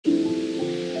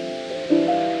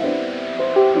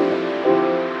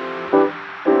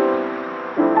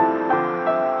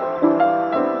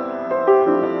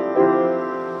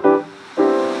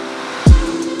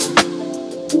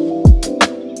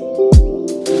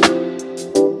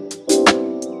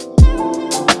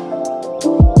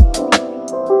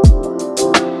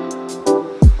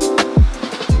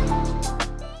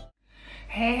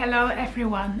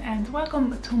everyone and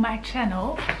welcome to my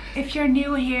channel. If you're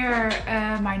new here,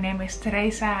 my name is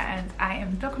Teresa and I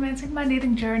am documenting my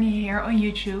knitting journey here on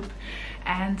YouTube.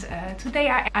 And today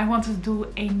I wanted to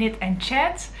do a knit and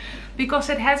chat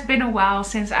because it has been a while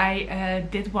since I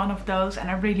did one of those, and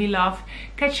I really love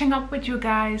catching up with you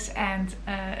guys and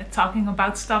talking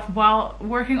about stuff while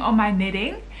working on my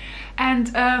knitting. And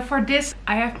for this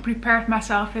I have prepared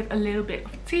myself with a little bit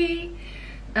of tea.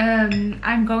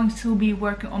 I'm going to be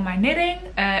working on my knitting.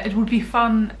 It would be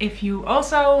fun if you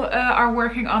also are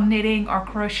working on knitting or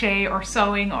crochet or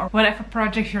sewing or whatever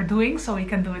project you're doing, so we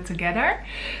can do it together.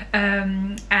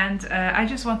 I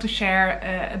just want to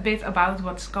share a bit about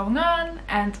what's going on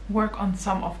and work on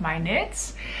some of my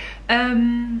knits.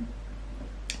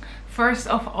 First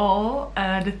of all,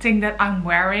 the thing that I'm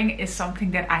wearing is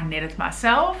something that I knitted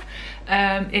myself.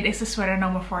 It is a sweater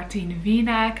number 14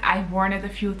 V-neck. I've worn it a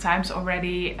few times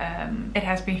already. It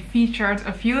has been featured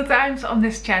a few times on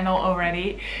this channel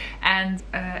already. And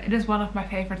it is one of my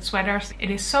favorite sweaters.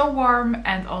 It is so warm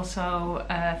and also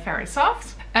very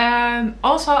soft.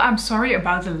 Also, I'm sorry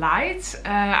about the light.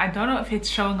 I don't know if it's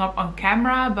showing up on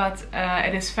camera, but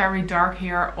it is very dark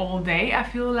here all day, I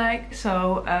feel like.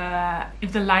 So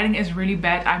if the lighting is really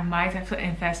bad, I might have to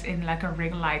invest in like a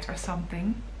ring light or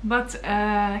something. But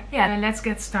yeah, let's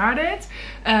get started.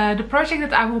 The project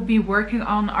that I will be working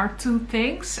on are two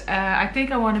things. I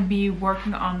think I want to be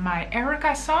working on my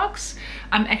Erica socks.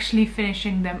 I'm actually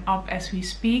finishing them up as we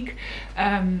speak.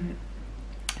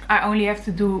 I only have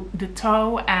to do the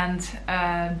toe and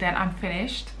then I'm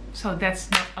finished. So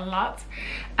that's not a lot.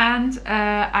 And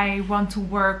I want to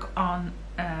work on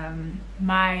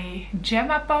my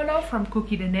Gemma polo from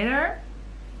Cookie the Knitter.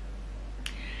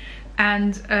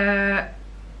 And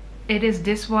it is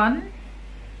this one.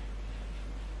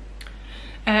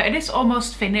 It is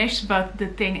almost finished, but the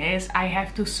thing is I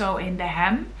have to sew in the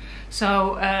hem.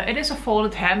 So it is a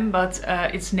folded hem, but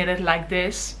it's knitted like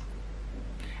this.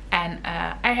 And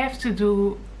I have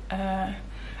to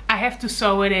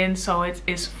sew it in so it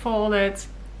is folded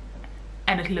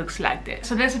and it looks like this.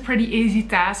 So that's a pretty easy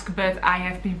task, but I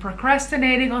have been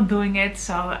procrastinating on doing it,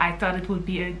 so I thought it would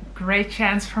be a great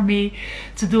chance for me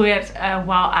to do it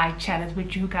while I chatted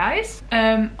with you guys.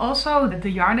 Also, the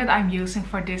yarn that I'm using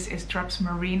for this is Drops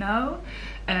Merino.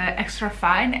 Extra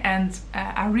fine, and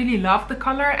I really love the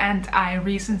color, and I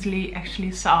recently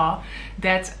actually saw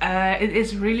that it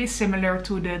is really similar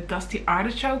to the Dusty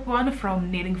Artichoke one from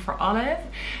Knitting for Olive.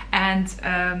 And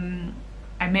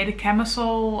I made a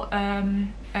camisole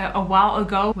a while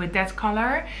ago with that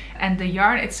color, and the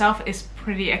yarn itself is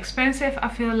pretty expensive, I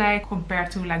feel like,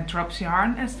 compared to like Drops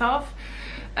yarn and stuff.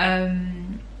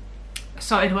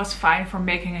 So it was fine for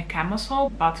making a camisole,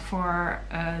 but for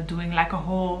doing like a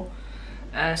whole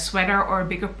sweater or a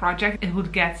bigger project, it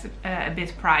would get a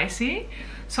bit pricey.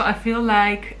 So I feel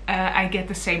like I get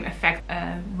the same effect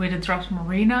with the Drops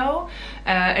Merino.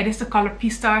 It is the color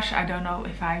Pistache. I don't know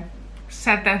if I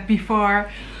said that before,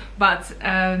 but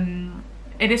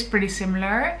it is pretty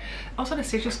similar. Also, the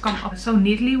stitches come up so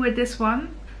neatly with this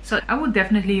one, so I would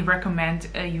definitely recommend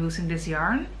using this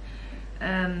yarn.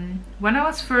 When I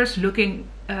was first looking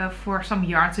for some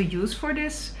yarn to use for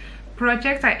this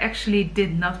project, I actually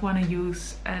did not want to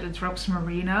use the Drops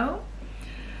Merino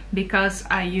because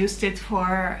I used it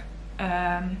for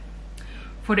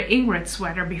the Ingrid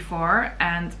sweater before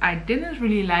and I didn't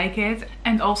really like it,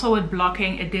 and also with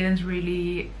blocking it didn't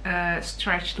really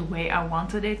stretch the way I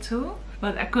wanted it to.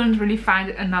 But I couldn't really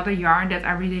find another yarn that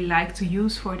I really like to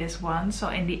use for this one, so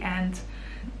in the end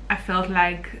I felt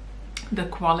like the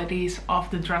qualities of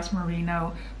the Drops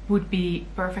Merino would be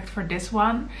perfect for this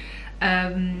one.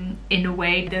 In a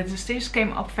way that the stitches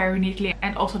came up very neatly,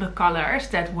 and also the colors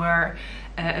that were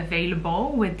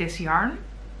available with this yarn.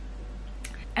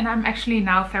 And I'm actually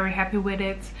now very happy with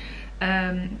it,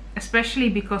 especially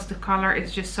because the color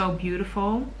is just so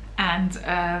beautiful. And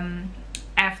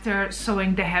after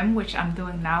sewing the hem, which I'm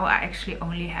doing now, I actually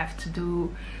only have to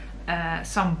do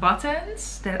some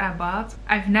buttons that I bought.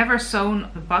 I've never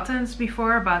sewn the buttons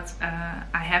before, but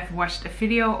I have watched a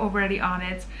video already on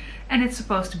it, and it's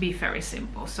supposed to be very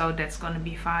simple, so that's gonna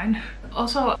be fine.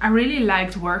 Also, I really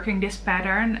liked working this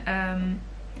pattern.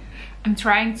 I'm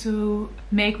trying to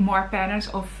make more patterns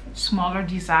of smaller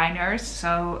designers,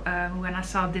 so when I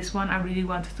saw this one I really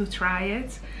wanted to try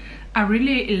it. I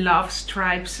really love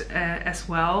stripes as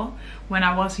well. When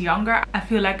I was younger, I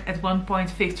feel like at one point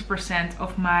 50%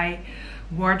 of my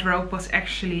wardrobe was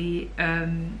actually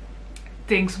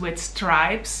things with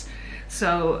stripes.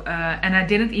 So, and I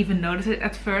didn't even notice it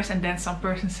at first, and then some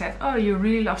person said, "Oh, you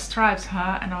really love stripes,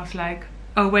 huh?" And I was like,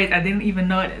 Oh wait, I didn't even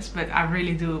notice, but I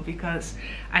really do, because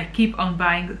I keep on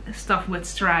buying stuff with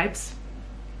stripes.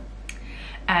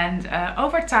 And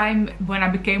over time, when I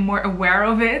became more aware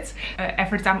of it,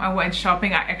 every time I went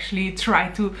shopping, I actually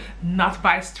tried to not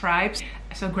buy stripes.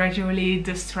 So gradually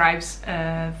the stripes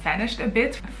vanished a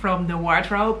bit from the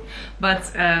wardrobe,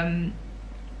 but I'm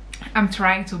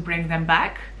trying to bring them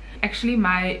back. Actually,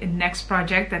 my next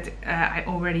project that I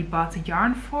already bought the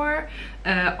yarn for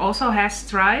also has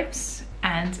stripes,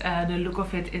 and the look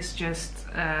of it is just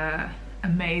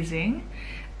amazing.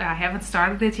 I haven't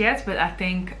started it yet, but I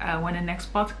think when the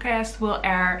next podcast will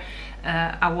air,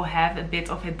 I will have a bit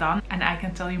of it done and I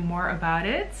can tell you more about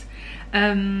it.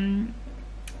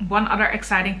 One other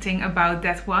exciting thing about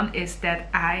that one is that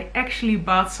I actually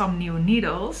bought some new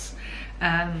needles.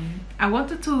 I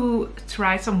wanted to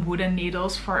try some wooden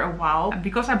needles for a while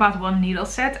because I bought one needle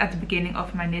set at the beginning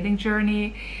of my knitting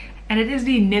journey, and it is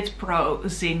the Knit Pro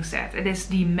Zing set. It is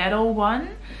the metal one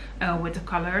with the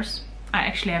colors. I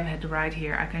actually have it right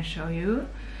here, I can show you.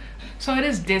 So it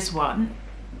is this one.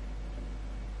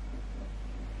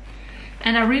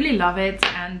 And I really love it,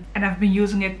 and I've been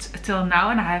using it till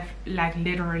now, and I have like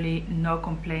literally no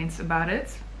complaints about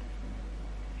it.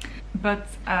 But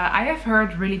I have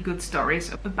heard really good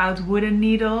stories about wooden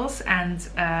needles, and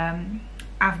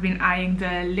I've been eyeing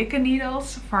the Likke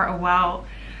needles for a while,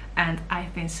 and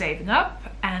I've been saving up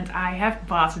and I have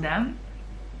bought them.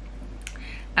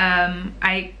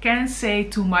 I can't say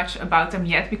too much about them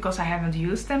yet because I haven't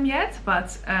used them yet,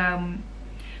 but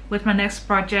with my next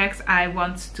project I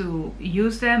want to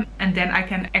use them, and then I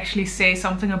can actually say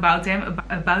something about them,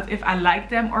 about if I like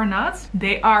them or not.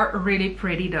 They are really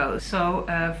pretty though, so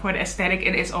for the aesthetic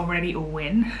it is already a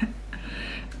win.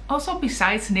 Also,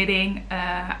 besides knitting,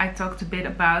 I talked a bit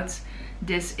about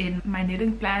this in my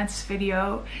knitting plans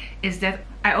video, is that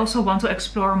I also want to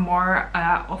explore more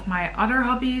of my other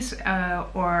hobbies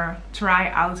or try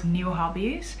out new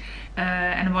hobbies.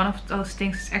 And one of those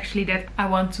things is actually that I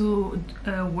want to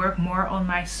work more on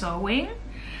my sewing.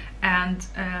 And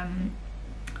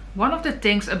one of the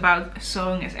things about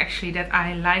sewing is actually that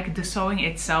I like the sewing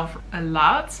itself a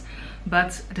lot,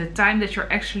 but the time that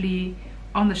you're actually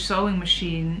on the sewing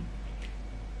machine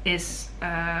is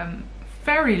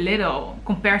very little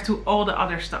compared to all the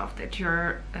other stuff that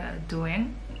you're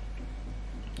doing.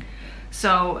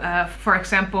 So for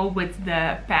example, with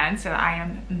the pants that I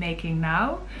am making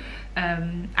now,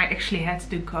 I actually had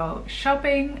to go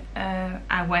shopping.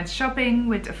 I went shopping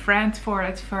with a friend for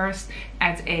it first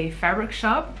at a fabric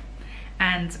shop,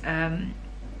 and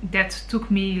that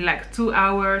took me like 2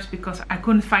 hours because I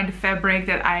couldn't find the fabric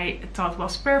that I thought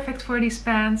was perfect for these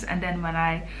pants. And then when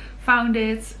I found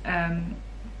it,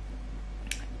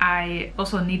 I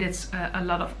also needed a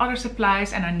lot of other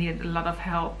supplies, and I needed a lot of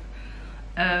help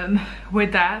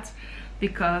with that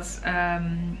because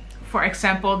for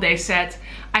example, they said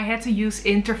I had to use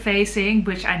interfacing,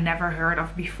 which I never heard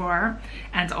of before,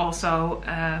 and also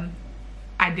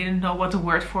I didn't know what the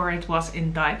word for it was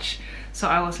in Dutch. So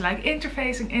I was like,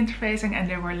 interfacing, and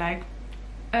they were like,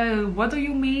 what do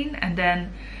you mean? And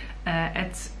then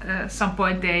at some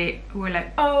point they were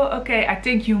like, oh okay, I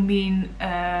think you mean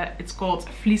it's called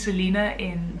vlieseline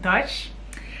in Dutch.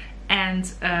 And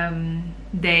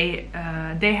they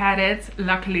had it,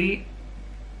 luckily,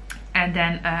 and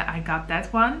then I got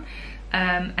that one.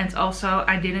 And also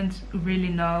I didn't really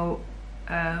know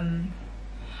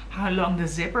how long the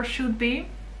zipper should be.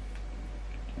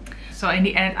 So in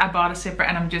the end I bought a zipper,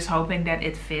 and I'm just hoping that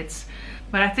it fits.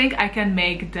 But I think I can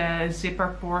make the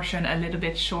zipper portion a little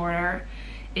bit shorter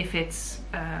if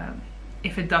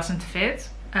it doesn't fit.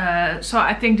 So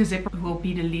I think the zipper will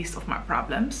be the least of my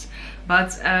problems.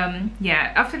 But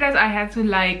yeah, after that I had to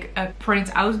like print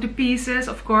out the pieces,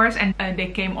 of course, and they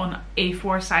came on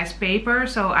A4 size paper,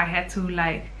 so I had to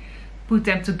like put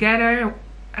them together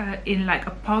in like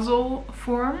a puzzle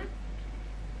form.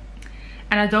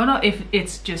 And I don't know if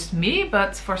it's just me,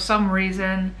 but for some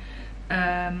reason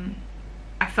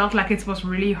I felt like it was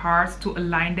really hard to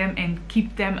align them and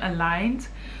keep them aligned.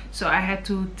 So I had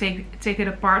to take it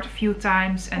apart a few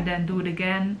times and then do it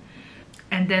again.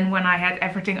 And then when I had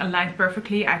everything aligned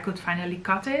perfectly, I could finally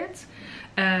cut it.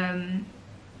 And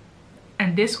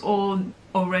this all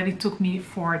already took me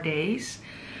 4 days.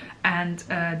 And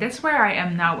that's where I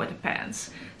am now with the pants.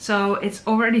 So it's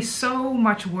already so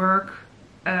much work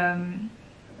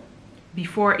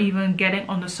before even getting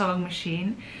on the sewing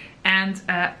machine. And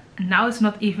now it's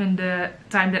not even the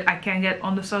time that I can get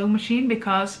on the sewing machine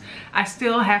because I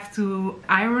still have to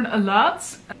iron a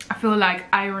lot. I feel like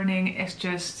ironing is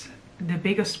just the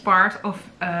biggest part of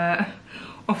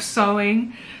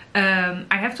sewing.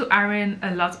 I have to iron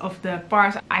a lot of the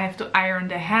parts. I have to iron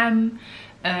the hem.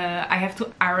 I have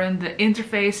to iron the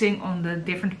interfacing on the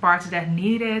different parts that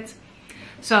need it.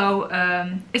 So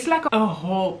it's like a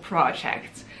whole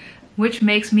project, which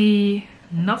makes me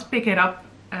not pick it up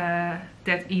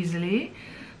that easily.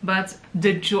 But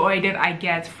the joy that I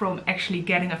get from actually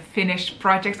getting a finished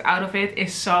project out of it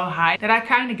is so high that I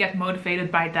kind of get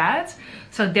motivated by that.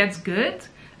 So that's good.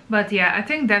 But yeah, I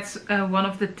think that's one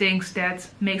of the things that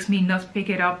makes me not pick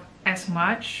it up as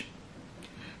much.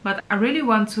 But I really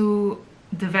want to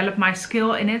develop my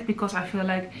skill in it, because I feel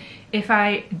like if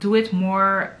I do it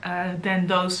more than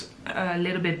those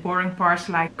little bit boring parts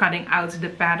like cutting out the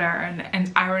pattern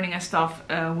and ironing and stuff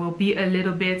will be a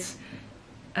little bit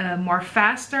more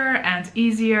faster and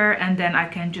easier, and then I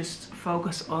can just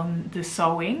focus on the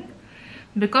sewing.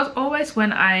 Because always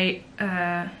when I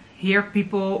hear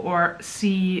people or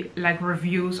see like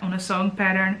reviews on a sewing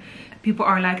pattern, people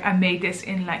are like, I made this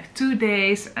in like 2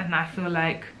 days, and I feel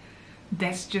like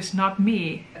that's just not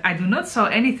me. I do not sew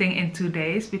anything in 2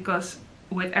 days, because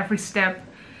with every step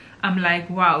I'm like,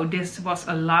 wow, this was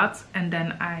a lot, and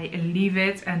then I leave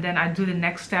it and then I do the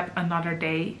next step another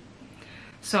day.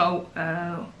 So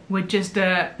with just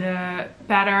the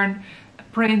pattern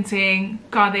printing,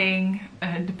 cutting,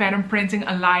 the pattern printing,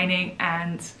 aligning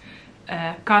and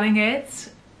cutting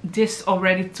it, this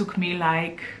already took me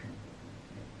like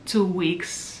 2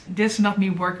 weeks. This is not me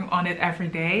working on it every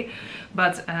day,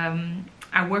 but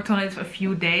I worked on it for a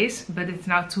few days, but it's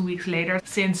now 2 weeks later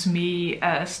since me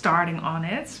starting on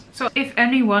it. So if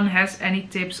anyone has any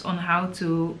tips on how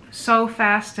to sew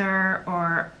faster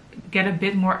or get a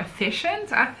bit more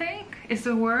efficient, I think is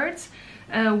the word,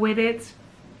 with it,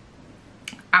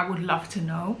 I would love to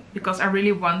know, because I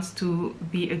really want to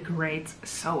be a great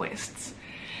sewist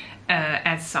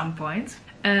at some point.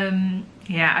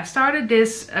 Yeah, I started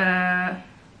this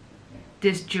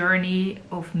this journey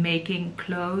of making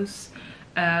clothes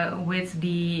with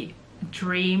the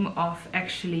dream of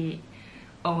actually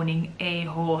owning a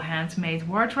whole handmade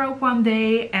wardrobe one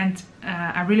day, and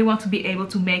I really want to be able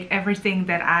to make everything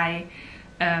that I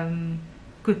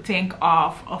could think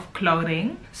of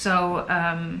clothing. So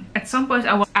at some point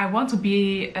I want to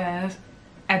be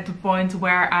at the point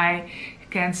where I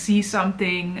can see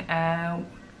something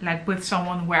like with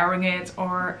someone wearing it,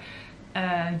 or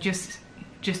just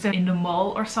in the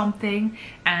mall or something,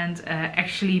 and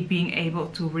actually being able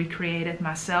to recreate it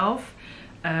myself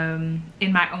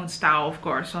in my own style, of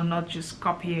course, so not just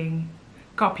copying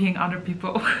other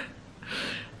people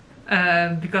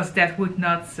because that would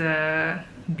not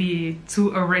be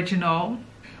too original.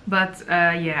 But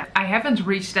yeah, I haven't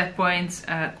reached that point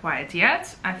quite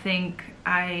yet. I think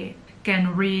I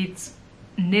can read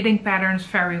knitting patterns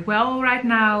very well right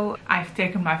now. I've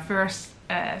taken my first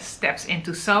steps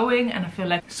into sewing, and I feel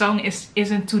like sewing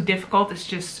isn't too difficult. It's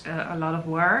just a lot of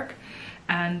work,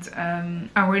 and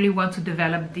I really want to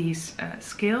develop these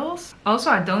skills. Also,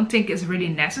 I don't think it's really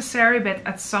necessary, but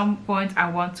at some point I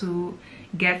want to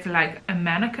get like a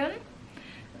mannequin,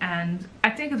 and I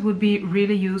think it would be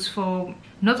really useful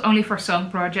not only for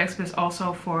sewing projects but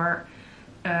also for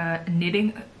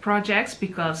knitting projects,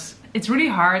 because it's really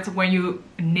hard when you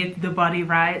knit the body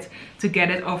right to get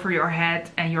it over your head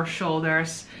and your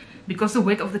shoulders, because the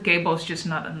width of the cable is just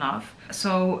not enough.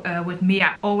 So with me,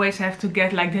 I always have to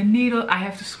get like the needle, I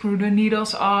have to screw the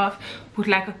needles off, put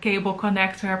like a cable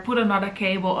connector, put another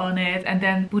cable on it, and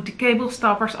then put the cable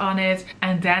stoppers on it,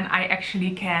 and then I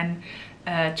actually can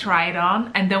try it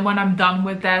on. And then when I'm done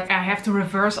with that, I have to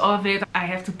reverse all of it. I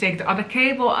have to take the other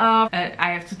cable off, I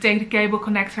have to take the cable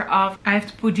connector off, I have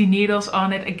to put the needles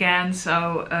on it again.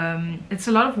 So it's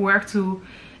a lot of work to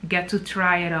get to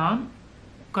try it on.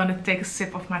 Gonna take a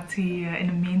sip of my tea in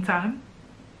the meantime.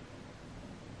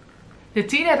 The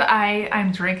tea that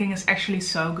I'm drinking is actually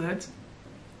so good.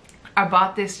 I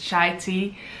bought this chai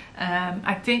tea.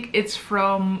 I think it's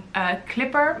from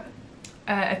Clipper,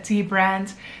 a tea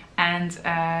brand, and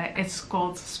it's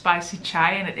called spicy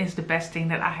chai, and it is the best thing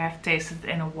that I have tasted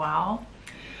in a while.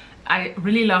 I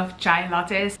really love chai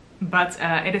lattes, but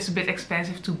it is a bit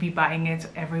expensive to be buying it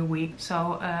every week.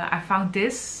 So I found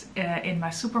this in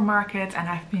my supermarket, and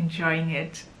I've been enjoying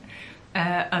it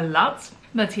a lot.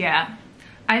 But yeah,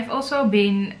 I've also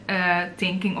been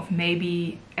thinking of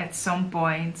maybe at some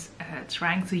point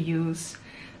trying to use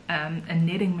a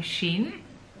knitting machine.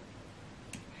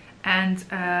 And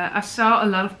I saw a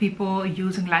lot of people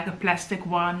using like a plastic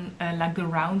one, like the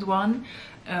round one,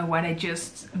 where they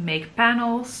just make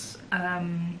panels.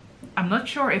 I'm not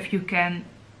sure if you can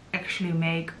actually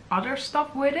make other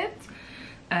stuff with it,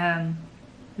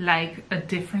 like a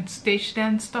different stitch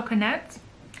than stockinette.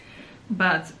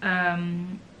 But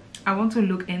I want to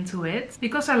look into it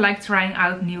because I like trying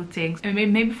out new things. And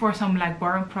maybe for some like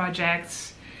boring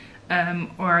projects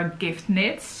or gift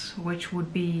knits, which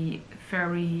would be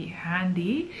very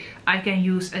handy, I can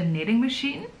use a knitting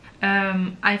machine.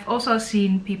 I've also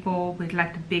seen people with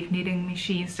like the big knitting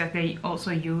machines that they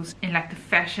also use in like the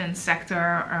fashion sector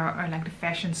or like the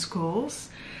fashion schools.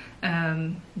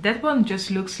 That one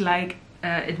just looks like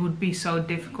it would be so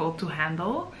difficult to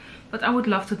handle, but I would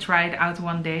love to try it out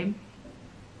one day.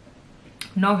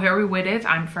 No hurry with it.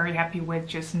 I'm very happy with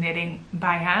just knitting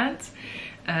by hand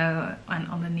and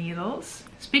on the needles.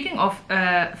 Speaking of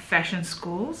fashion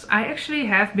schools, I actually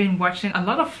have been watching a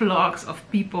lot of vlogs of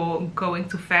people going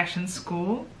to fashion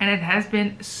school, and it has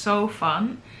been so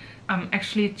fun. I'm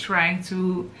actually trying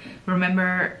to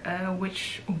remember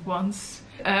which ones.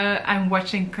 I'm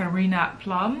watching Karina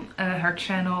Plum. Her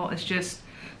channel is just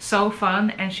so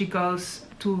fun, and she goes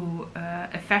to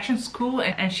a fashion school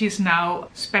and she's now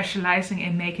specializing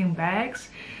in making bags.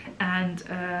 And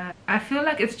I feel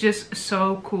like it's just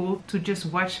so cool to just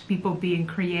watch people being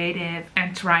creative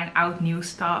and trying out new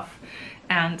stuff.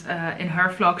 And in her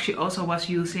vlog she also was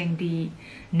using the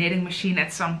knitting machine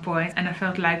at some point, and I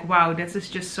felt like, wow, this is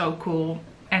just so cool.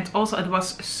 And also it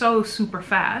was so super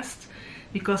fast,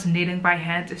 because knitting by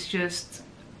hand is just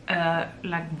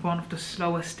like one of the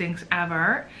slowest things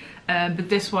ever. But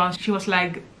this one, she was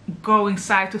like going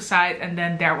side to side, and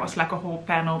then there was like a whole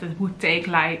panel that would take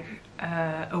like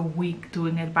a week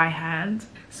doing it by hand.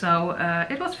 So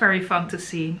it was very fun to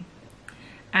see.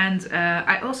 And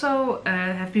I also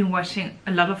have been watching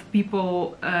a lot of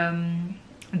people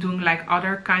doing like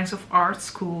other kinds of art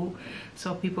school.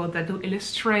 So people that do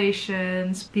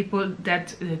illustrations, people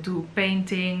that do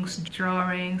paintings,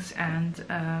 drawings,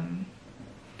 and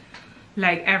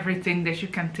like everything that you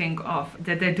can think of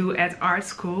that they do at art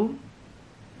school.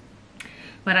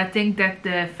 But I think that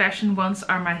the fashion ones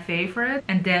are my favorite,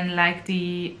 and then like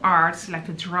the arts, like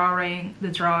the drawing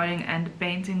and the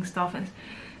painting stuff and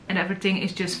everything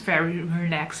is just very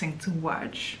relaxing to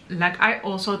watch. Like I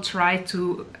also try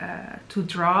to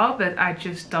draw, but I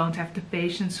just don't have the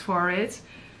patience for it,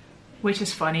 which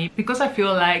is funny because I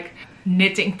feel like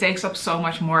knitting takes up so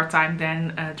much more time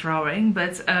than drawing.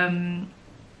 But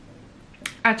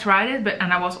I tried it,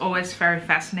 and I was always very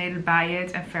fascinated by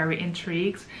it and very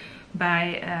intrigued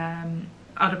by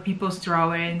other people's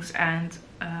drawings and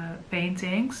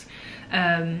paintings.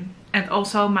 And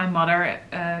also my mother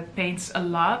paints a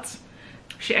lot.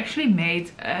 She actually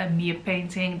made me a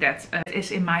painting that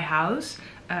is in my house.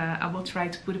 I will try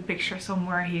to put a picture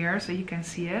somewhere here so you can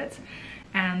see it.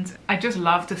 And I just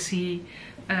love to see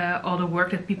all the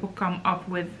work that people come up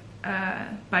with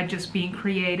by just being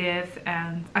creative,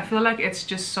 and I feel like it's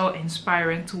just so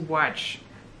inspiring to watch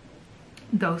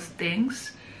those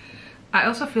things. I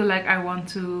also feel like I want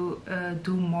to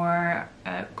do more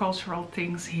cultural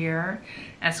things here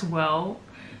as well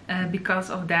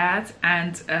because of that,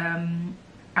 and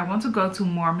I want to go to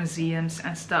more museums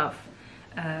and stuff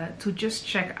to just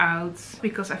check out,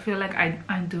 because I feel like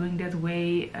I'm doing that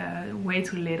way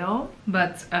too little.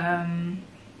 But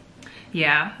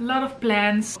yeah, a lot of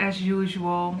plans as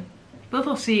usual, but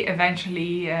we'll see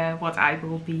eventually what I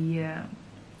will be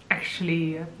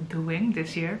actually doing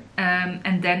this year.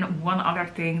 And then one other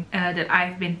thing that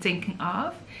I've been thinking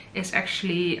of is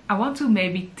actually I want to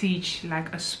maybe teach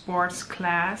like a sports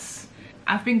class.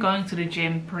 I've been going to the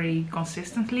gym pretty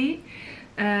consistently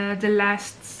the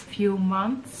last few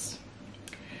months,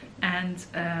 and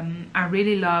I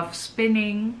really love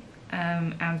spinning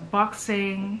and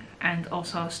boxing and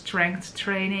also strength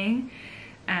training,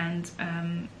 and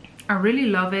I really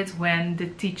love it when the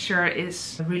teacher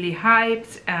is really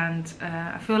hyped, and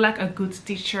I feel like a good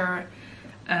teacher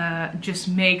just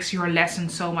makes your lesson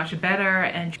so much better,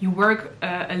 and you work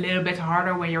a little bit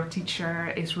harder when your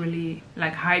teacher is really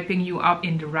like hyping you up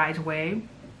in the right way.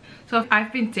 So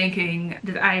I've been thinking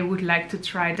that I would like to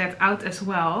try that out as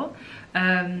well.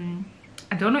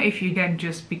 I don't know if you can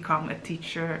just become a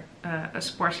teacher, a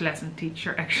sports lesson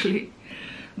teacher actually,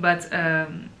 but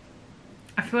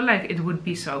I feel like it would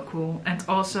be so cool. And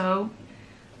also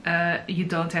you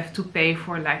don't have to pay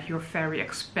for like your very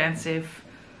expensive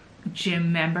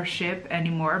gym membership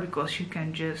anymore, because you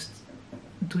can just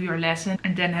do your lesson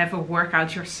and then have a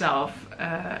workout yourself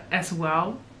as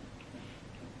well.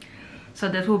 So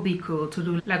that will be cool to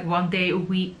do like one day a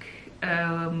week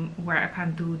where I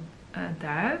can do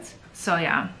that. So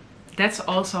yeah, that's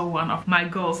also one of my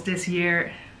goals this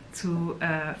year, to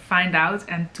find out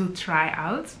and to try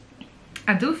out.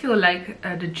 I do feel like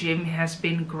the gym has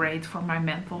been great for my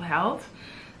mental health.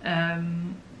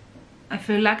 I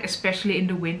feel like especially in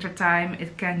the winter time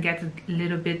it can get a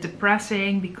little bit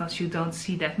depressing because you don't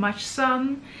see that much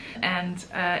sun and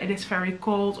it is very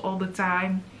cold all the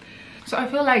time. So I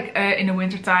feel like in the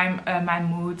winter time my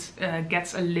mood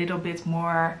gets a little bit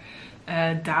more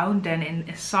down than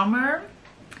in summer.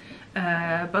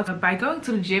 But by going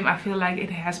to the gym I feel like it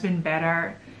has been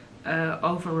better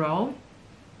overall.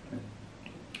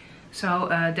 So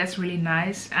that's really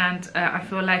nice, and I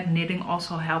feel like knitting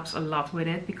also helps a lot with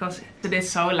it because it is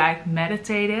so like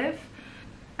meditative,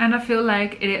 and I feel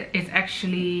like it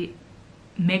actually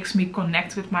makes me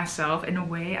connect with myself in a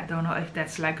way. I don't know if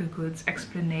that's like a good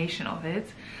explanation of it,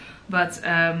 but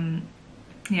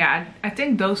yeah, I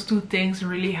think those two things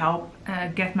really help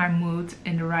get my mood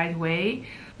in the right way,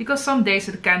 because some days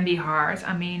it can be hard.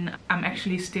 I mean, I'm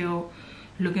actually still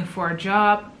looking for a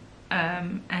job.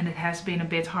 And it has been a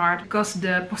bit hard because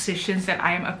the positions that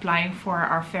I am applying for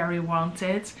are very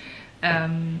wanted.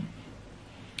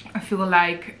 I feel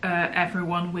like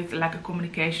everyone with like a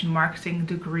communication marketing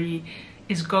degree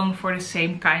is going for the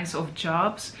same kinds of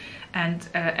jobs, and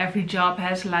every job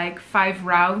has like 5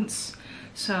 rounds.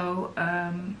 So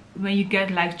when you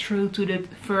get like through to the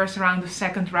first round, the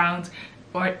second round,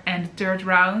 and the third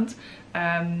round,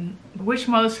 which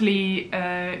mostly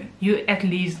you at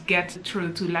least get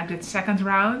through to like the second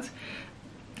round,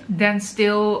 then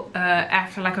still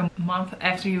after like a month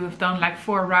after you have done like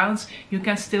 4 rounds, you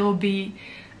can still be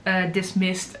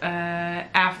dismissed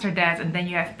after that, and then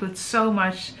you have put so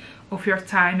much of your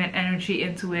time and energy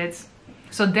into it.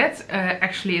 So that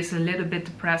actually is a little bit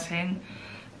depressing,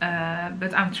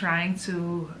 but I'm trying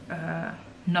to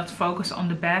not focus on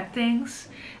the bad things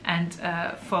and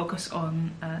focus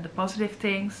on the positive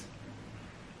things.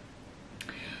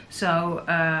 So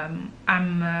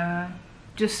I'm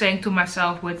just saying to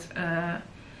myself with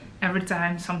every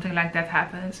time something like that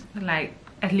happens, like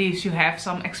at least you have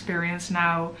some experience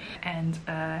now, and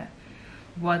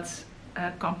what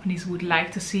companies would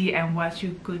like to see and what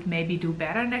you could maybe do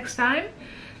better next time.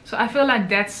 So I feel like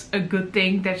that's a good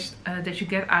thing that you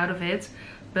get out of it.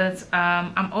 But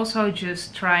I'm also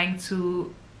just trying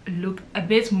to look a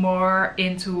bit more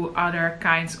into other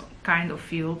kind of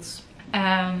fields.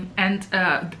 And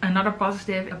another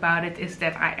positive about it is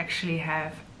that I actually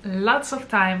have lots of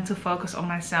time to focus on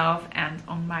myself and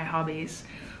on my hobbies,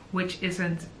 which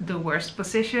isn't the worst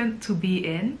position to be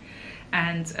in.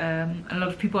 And a lot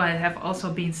of people have also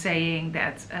been saying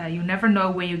that you never know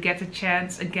when you get a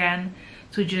chance again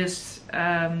to just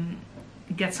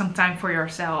get some time for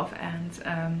yourself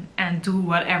and do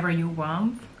whatever you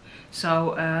want.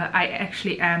 So I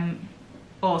actually am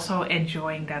also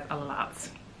enjoying that a lot.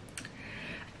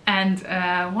 And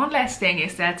one last thing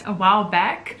is that a while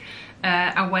back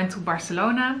I went to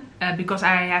Barcelona because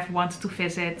I have wanted to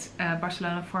visit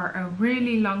Barcelona for a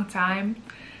really long time,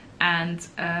 and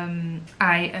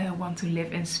I want to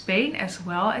live in Spain as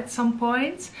well at some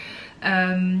point.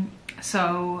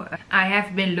 So I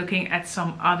have been looking at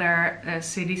some other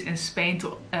cities in Spain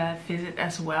to visit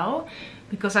as well,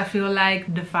 because I feel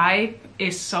like the vibe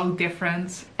is so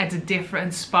different at the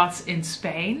different spots in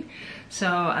Spain. So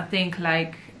I think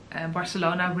like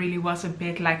Barcelona really was a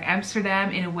bit like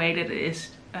Amsterdam in a way that it is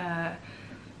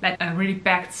like a really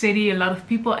packed city, a lot of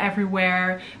people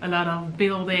everywhere, a lot of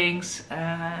buildings.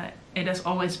 It is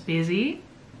always busy.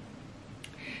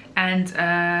 And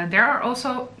there are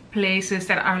also places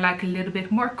that are like a little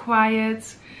bit more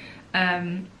quiet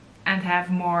and have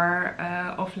more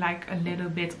of like a little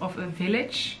bit of a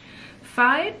village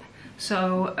vibe.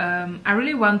 So I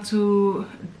really want to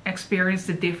experience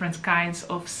the different kinds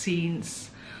of scenes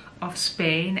of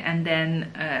Spain and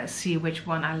then see which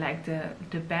one I like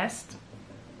the best.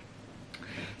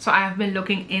 So I have been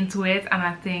looking into it, and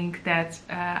I think that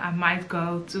I might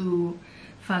go to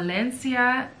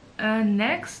Valencia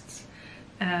next,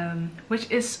 which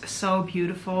is so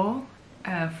beautiful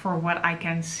for what I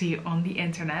can see on the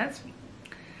internet.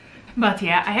 But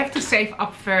yeah, I have to save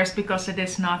up first because it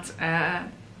is not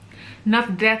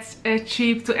that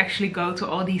cheap to actually go to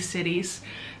all these cities.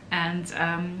 And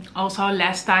also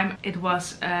last time it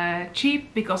was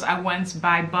cheap because I went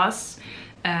by bus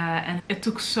and it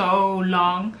took so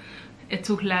long. It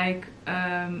took like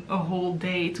a whole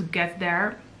day to get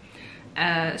there.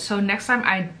 So next time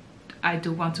I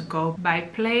do want to go by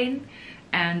plane,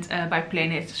 and by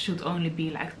plane it should only be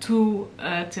like 2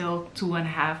 till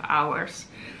 2.5 hours.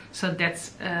 So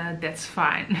that's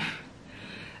fine.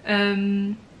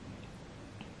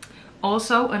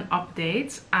 Also an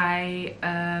update, I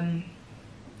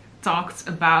talked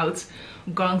about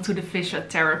going to the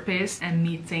physiotherapist and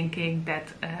me thinking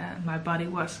that my body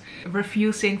was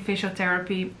refusing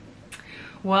physiotherapy,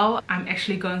 Well, I'm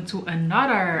actually going to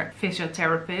another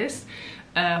physiotherapist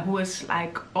who is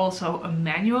like also a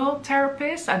manual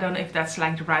therapist. I don't know if that's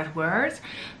like the right word,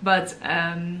 but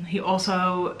he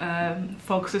also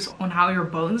focuses on how your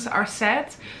bones are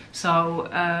set. So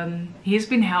he's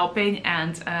been helping,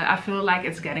 and I feel like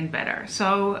it's getting better.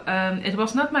 So it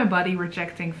was not my body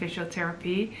rejecting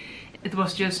physiotherapy. It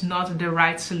was just not the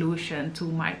right solution to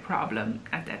my problem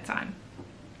at that time.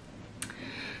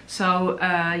 So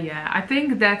yeah, I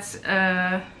think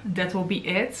that will be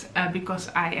it because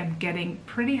I am getting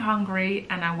pretty hungry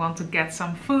and I want to get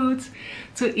some food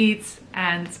to eat,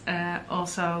 and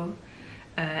also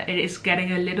it is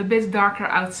getting a little bit darker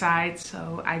outside,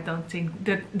 so I don't think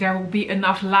that there will be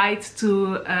enough light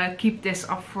to keep this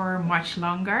up for much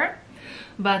longer.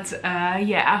 But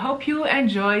yeah, I hope you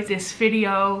enjoyed this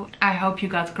video. I hope you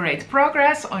got great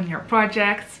progress on your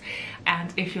projects.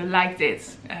 And if you liked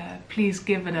it, please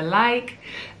give it a like.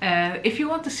 If you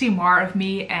want to see more of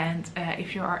me, and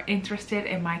if you are interested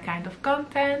in my kind of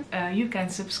content, you can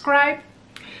subscribe.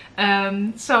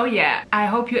 So yeah, I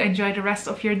hope you enjoy the rest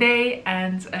of your day,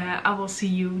 and I will see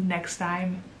you next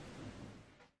time.